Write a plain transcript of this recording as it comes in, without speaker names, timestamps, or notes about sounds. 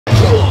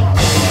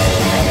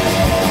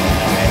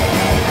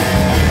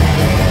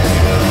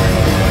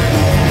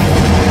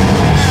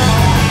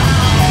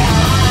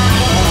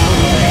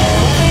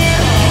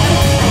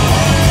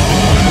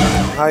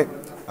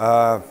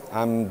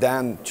I'm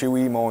Dan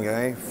Chewy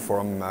Mongrain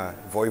from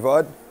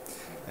Voivod,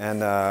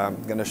 and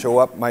I'm going to show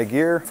up my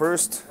gear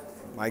first.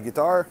 My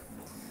guitar,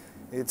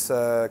 it's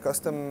a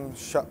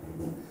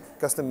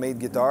custom-made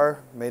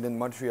guitar made in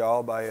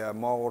Montreal by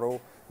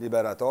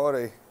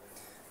Liberatore.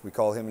 We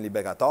call him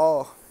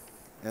Liberator,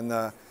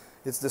 and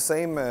it's the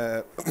same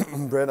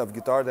brand of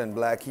guitar than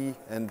Blackie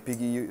and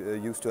Piggy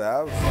used to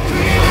have.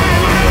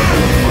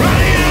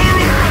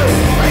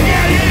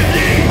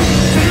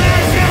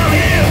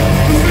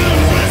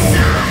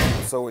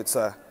 So it's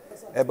a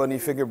ebony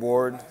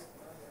fingerboard.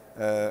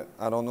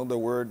 I don't know the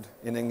word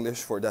in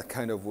English for that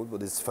kind of wood,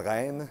 but it's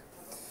trafen.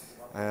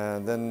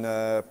 And then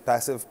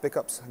passive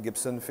pickups,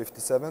 Gibson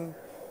 57,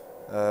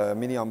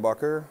 mini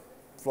humbucker,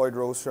 Floyd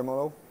Rose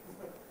tremolo.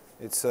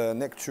 It's a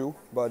neck true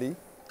body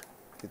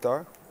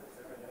guitar.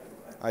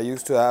 I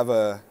used to have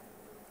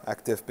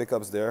active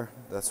pickups there.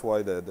 That's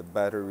why the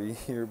battery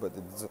here, but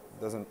it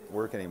doesn't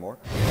work anymore.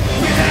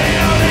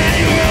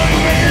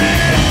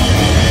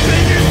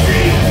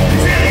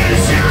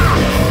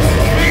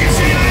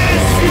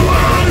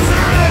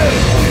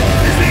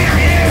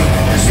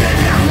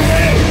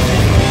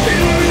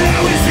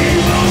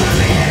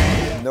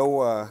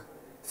 No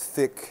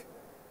thick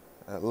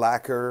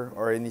lacquer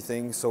or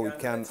anything, so it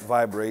can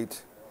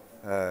vibrate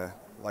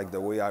like the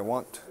way I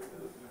want.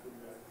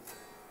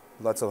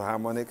 Lots of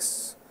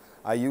harmonics.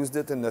 I used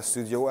it in the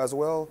studio as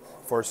well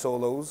for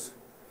solos,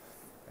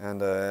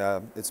 and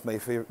it's my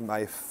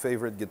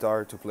favorite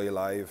guitar to play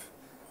live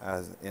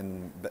as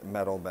in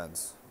metal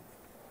bands.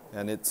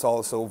 And it's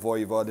also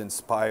Voivod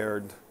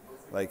inspired,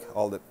 like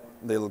all the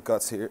little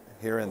cuts here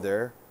and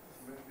there.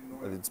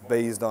 But it's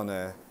based on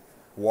a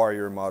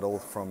Warrior model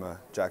from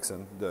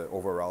Jackson, the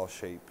overall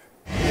shape.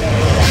 I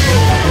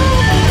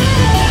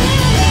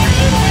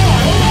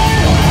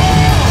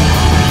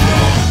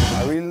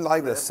really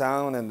like the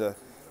sound and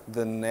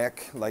the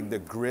neck, like the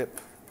grip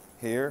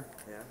here.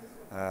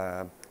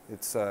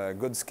 It's a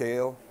good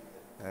scale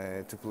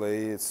to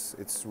play.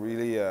 It's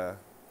really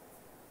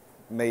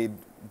made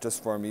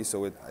just for me,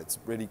 so it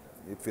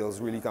feels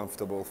really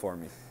comfortable for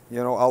me.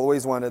 You know, I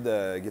always wanted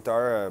a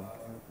guitar,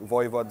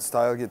 Voivod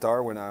style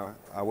guitar when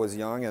I was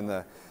young,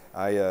 and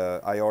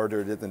I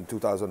ordered it in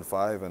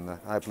 2005, and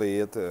I play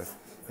it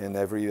in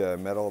every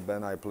metal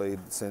band I played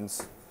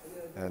since,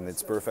 and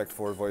it's perfect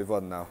for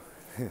Voivod now.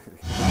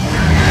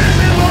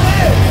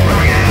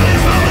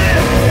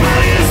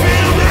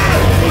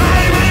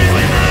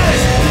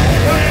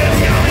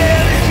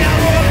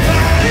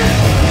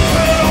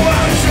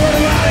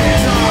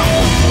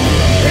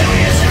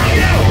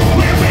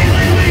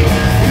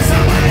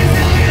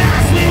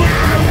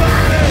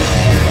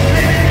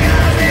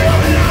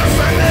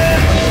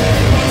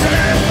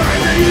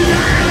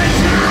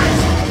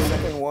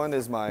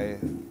 Is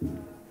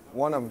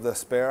one of the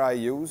spare I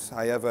use.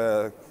 I have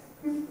a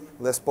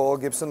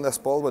Gibson Les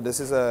Paul, but this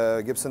is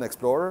a Gibson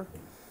Explorer,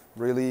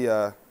 really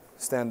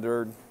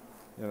standard,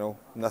 you know,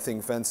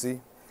 nothing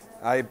fancy.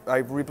 I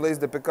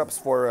replaced the pickups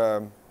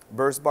for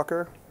burst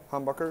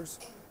humbuckers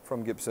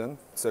from Gibson.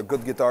 It's a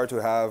good guitar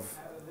to have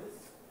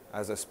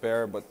as a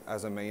spare, but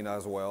as a main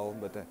as well.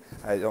 But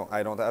I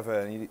don't have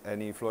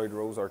any Floyd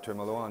Rose or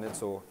tremolo on it,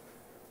 so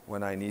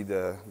when I need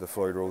the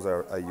Floyd Rose,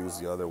 I use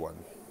the other one.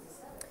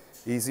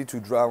 Easy to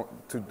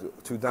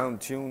down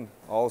tune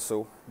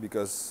also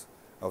because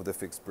of the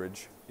fixed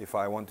bridge. If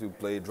I want to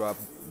play drop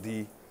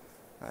D,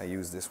 I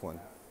use this one.